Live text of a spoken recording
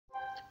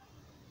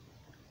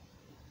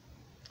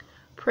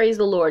Praise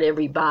the Lord,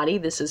 everybody.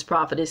 This is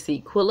Prophetess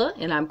Equilla,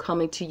 and I'm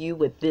coming to you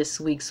with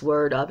this week's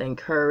word of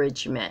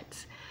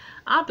encouragement.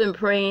 I've been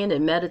praying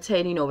and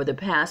meditating over the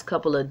past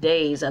couple of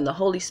days, and the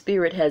Holy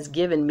Spirit has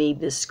given me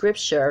this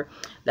scripture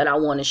that I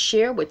want to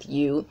share with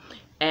you,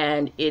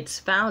 and it's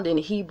found in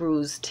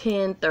Hebrews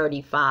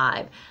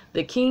 10:35.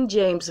 The King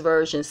James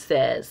Version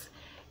says,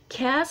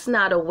 "Cast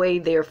not away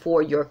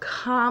therefore your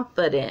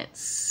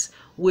confidence,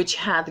 which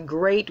hath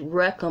great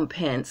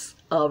recompense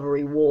of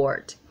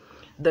reward."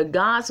 The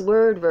God's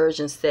Word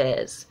version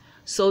says,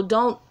 so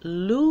don't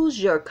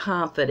lose your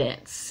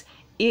confidence.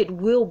 It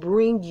will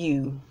bring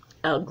you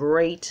a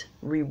great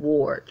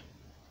reward.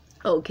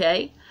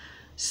 Okay?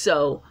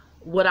 So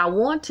what I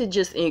want to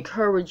just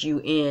encourage you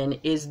in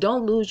is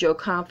don't lose your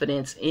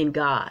confidence in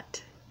God.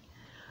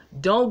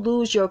 Don't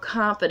lose your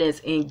confidence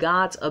in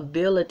God's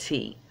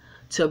ability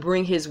to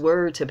bring His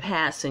word to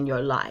pass in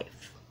your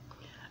life.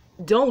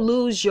 Don't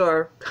lose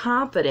your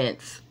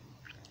confidence,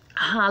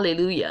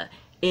 hallelujah,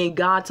 in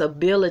God's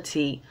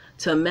ability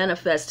to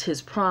manifest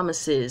His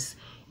promises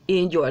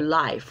in your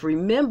life.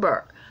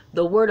 Remember,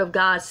 the Word of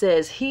God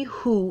says, He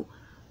who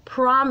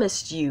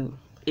promised you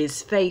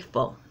is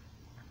faithful.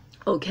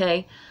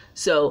 Okay?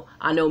 So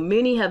I know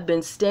many have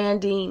been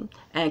standing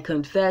and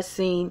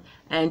confessing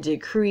and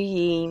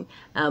decreeing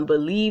and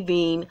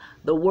believing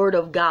the Word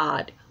of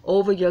God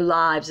over your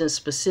lives in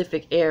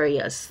specific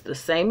areas, the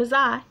same as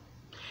I.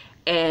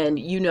 And,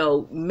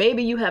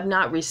 maybe you have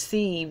not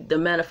received the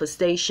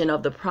manifestation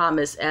of the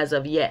promise as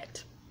of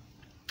yet.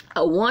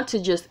 I want to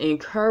just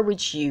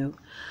encourage you,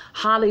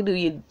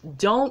 hallelujah,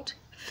 don't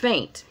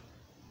faint.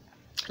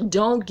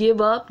 Don't give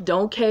up.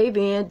 Don't cave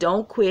in.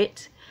 Don't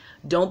quit.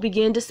 Don't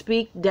begin to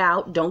speak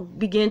doubt. Don't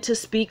begin to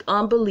speak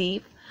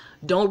unbelief.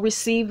 Don't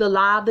receive the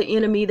lie of the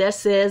enemy that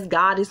says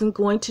God isn't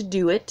going to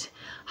do it.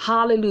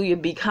 Hallelujah,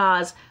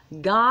 because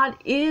God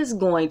is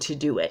going to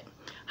do it.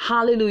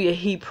 Hallelujah.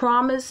 He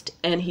promised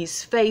and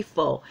He's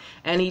faithful.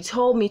 And He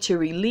told me to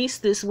release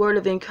this word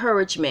of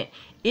encouragement.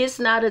 It's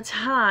not a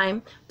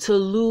time to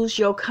lose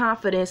your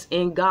confidence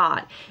in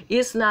God.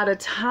 It's not a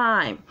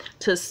time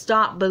to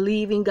stop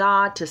believing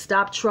God, to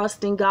stop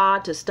trusting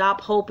God, to stop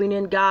hoping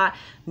in God.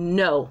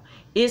 No,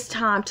 it's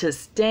time to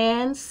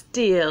stand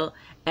still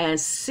and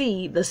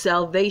see the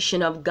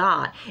salvation of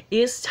God.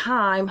 It's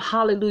time,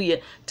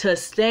 hallelujah, to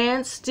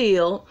stand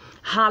still,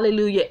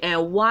 hallelujah,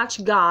 and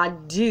watch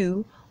God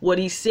do what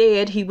He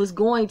said He was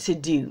going to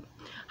do.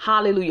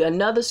 Hallelujah.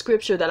 Another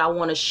scripture that I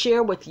want to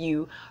share with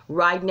you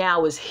right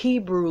now is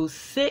Hebrews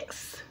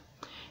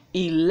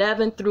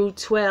 6:11 through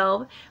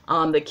 12.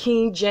 The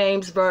King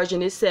James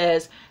Version, it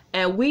says,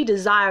 "And we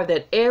desire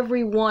that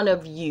every one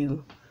of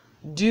you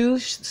do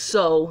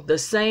so the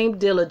same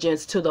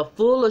diligence to the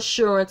full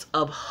assurance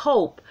of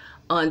hope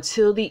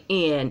until the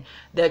end,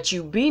 that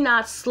you be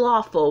not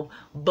slothful,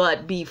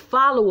 but be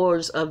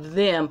followers of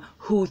them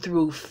who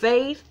through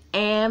faith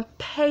and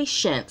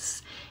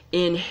patience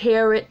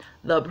inherit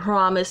the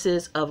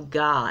promises of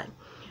God."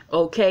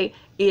 Okay,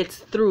 it's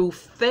through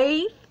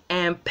faith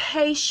and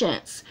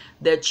patience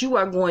that you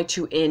are going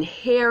to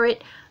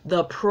inherit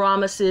the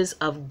promises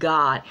of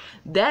God.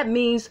 That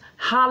means,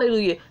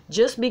 hallelujah,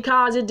 just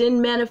because it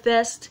didn't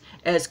manifest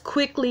as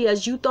quickly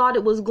as you thought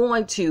it was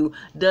going to,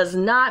 does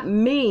not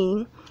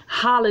mean,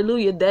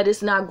 hallelujah, that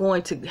it's not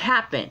going to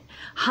happen.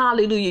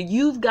 Hallelujah.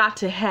 You've got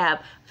to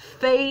have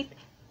faith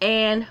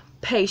and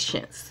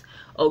patience.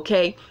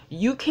 Okay,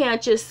 you can't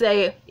just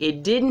say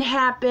it didn't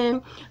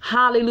happen,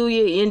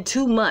 hallelujah, in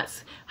 2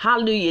 months.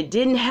 Hallelujah, it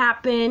didn't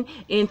happen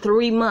in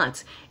 3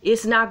 months.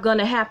 It's not going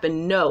to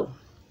happen. No.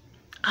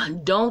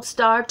 Don't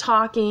start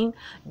talking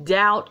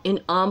doubt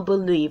and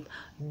unbelief.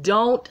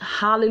 Don't,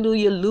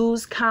 hallelujah,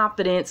 lose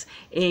confidence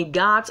in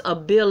God's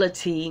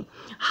ability,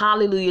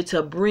 hallelujah,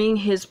 to bring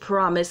His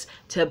promise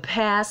to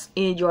pass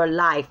in your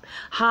life.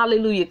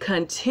 Hallelujah.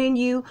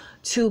 Continue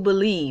to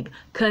believe.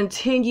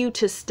 Continue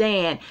to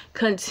stand.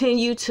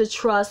 Continue to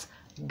trust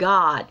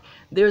God.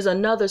 There's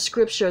another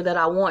scripture that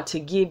I want to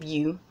give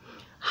you.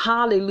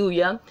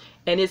 Hallelujah.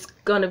 And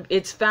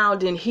it's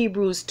found in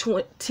Hebrews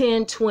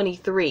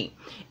 10:23.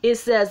 It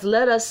says,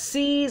 "Let us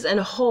seize and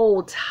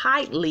hold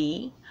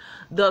tightly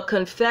the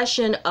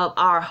confession of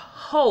our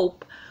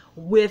hope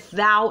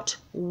without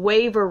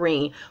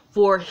wavering,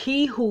 for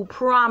He who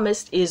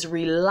promised is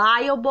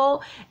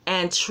reliable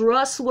and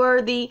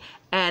trustworthy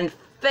and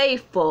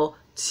faithful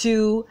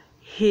to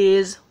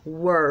His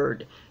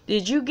word."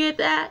 Did you get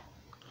that?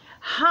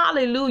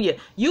 Hallelujah.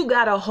 You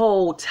got to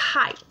hold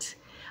tight,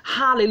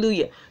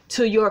 hallelujah,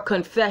 to your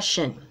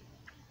confession.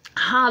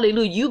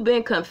 Hallelujah. You've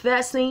been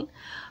confessing,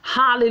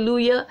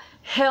 hallelujah,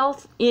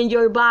 health in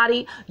your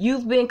body.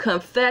 You've been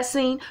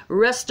confessing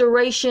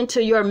restoration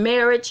to your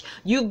marriage.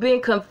 You've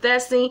been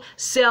confessing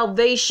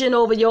salvation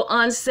over your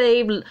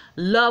unsaved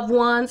loved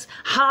ones.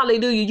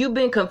 Hallelujah. You've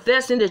been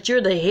confessing that you're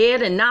the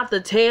head and not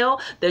the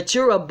tail, that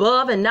you're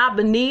above and not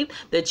beneath,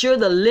 that you're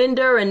the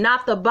lender and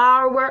not the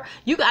borrower.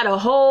 You got to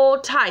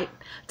hold tight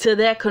to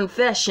that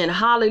confession.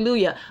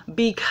 Hallelujah.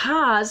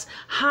 Because,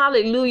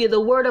 hallelujah, the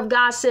Word of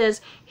God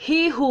says,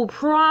 He who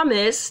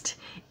promised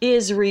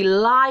is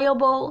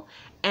reliable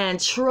and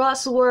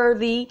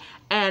trustworthy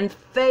and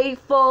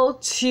faithful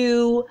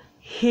to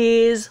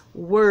his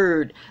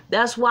word.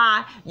 That's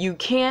why you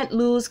can't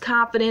lose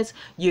confidence.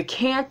 You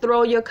can't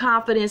throw your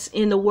confidence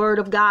in the word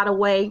of God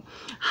away.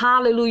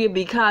 Hallelujah.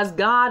 Because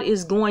God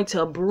is going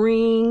to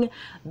bring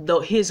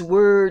his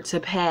word to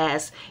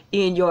pass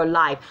in your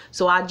life.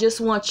 So I just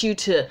want you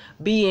to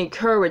be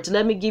encouraged.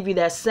 Let me give you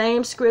that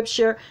same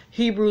scripture,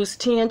 Hebrews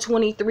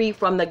 10:23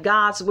 from the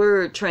God's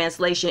Word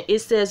translation. It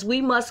says, we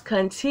must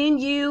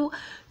continue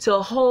to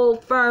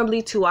hold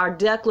firmly to our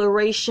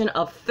declaration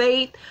of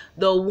faith.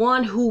 The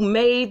one who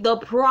made the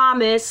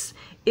promise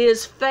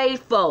is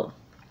faithful.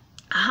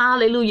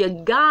 Hallelujah.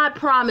 God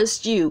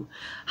promised you.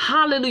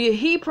 Hallelujah.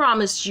 He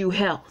promised you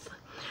health.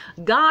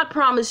 God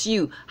promised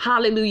you,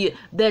 hallelujah,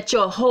 that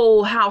your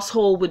whole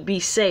household would be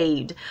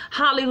saved.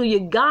 Hallelujah.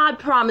 God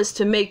promised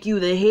to make you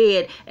the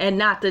head and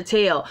not the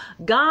tail.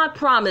 God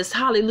promised,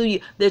 hallelujah,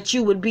 that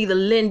you would be the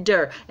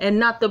lender and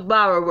not the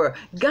borrower.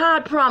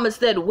 God promised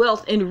that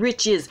wealth and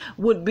riches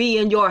would be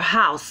in your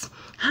house.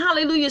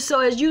 Hallelujah. So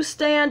as you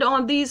stand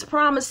on these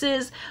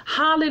promises,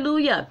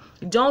 hallelujah,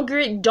 don't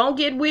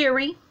get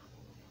weary.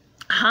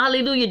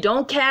 Hallelujah.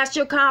 Don't cast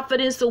your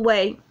confidence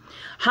away.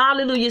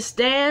 Hallelujah.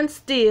 Stand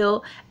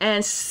still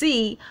and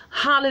see,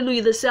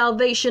 hallelujah, the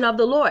salvation of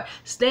the Lord.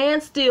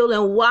 Stand still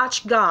and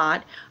watch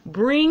God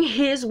bring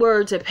his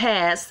word to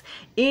pass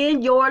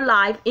in your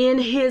life in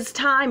his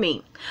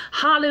timing.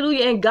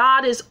 Hallelujah. And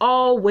God is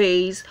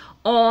always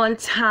on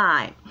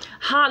time.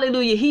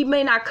 Hallelujah. He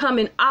may not come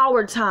in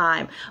our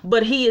time,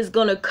 but he is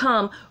going to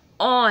come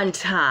on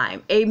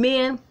time.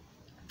 Amen.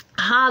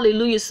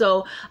 Hallelujah.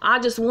 So I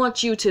just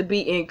want you to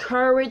be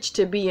encouraged,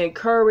 to be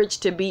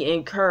encouraged, to be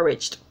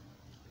encouraged.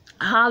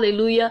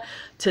 Hallelujah.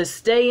 To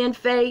stay in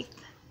faith.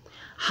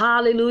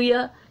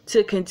 Hallelujah.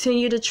 To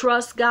continue to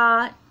trust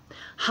God.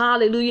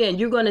 Hallelujah. And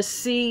you're going to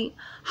see,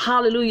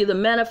 hallelujah, the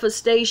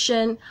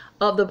manifestation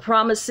of the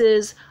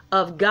promises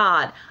of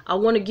God. I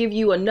want to give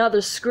you another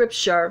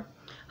scripture.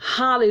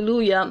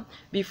 Hallelujah.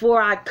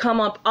 Before I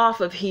come up off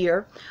of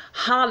here.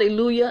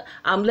 Hallelujah.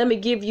 Let me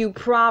give you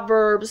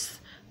Proverbs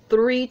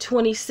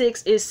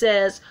 3:26. It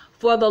says,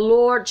 for the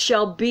Lord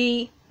shall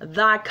be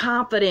thy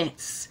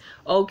confidence.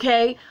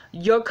 Okay,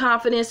 your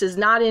confidence is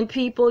not in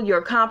people.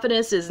 Your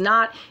confidence is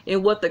not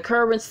in what the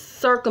current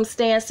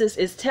circumstances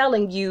is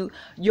telling you.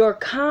 Your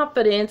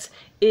confidence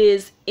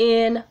is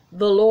in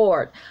the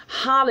Lord.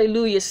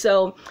 Hallelujah.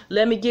 So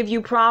let me give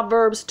you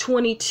Proverbs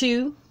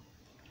 22.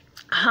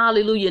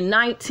 Hallelujah.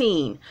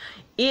 19.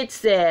 It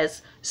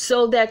says,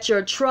 so that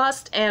your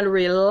trust and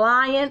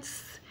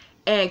reliance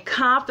and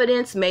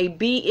confidence may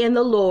be in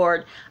the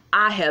Lord,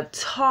 I have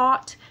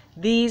taught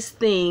these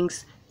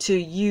things to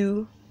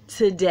you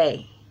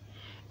today.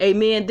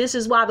 Amen. This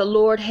is why the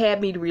Lord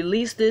had me to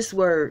release this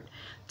word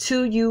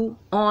to you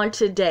on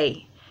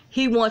today.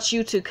 He wants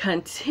you to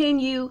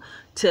continue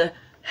to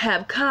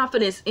have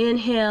confidence in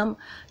him.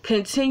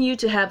 Continue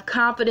to have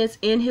confidence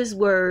in his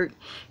word.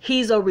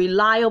 He's a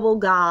reliable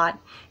God.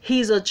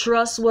 He's a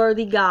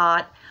trustworthy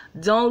God.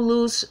 Don't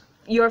lose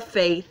your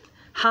faith.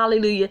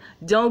 Hallelujah.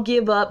 Don't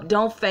give up.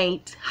 Don't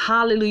faint.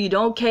 Hallelujah.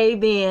 Don't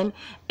cave in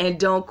and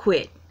don't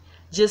quit.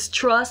 Just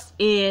trust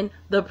in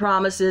the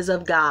promises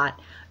of God.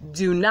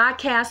 Do not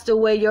cast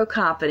away your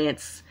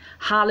confidence.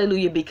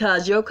 Hallelujah.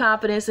 Because your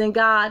confidence in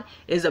God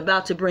is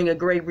about to bring a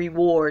great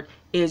reward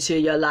into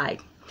your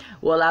life.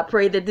 Well, I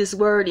pray that this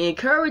word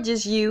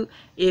encourages you.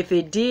 If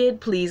it did,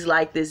 please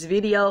like this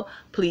video.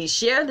 Please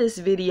share this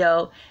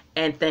video.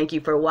 And thank you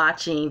for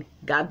watching.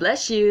 God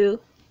bless you.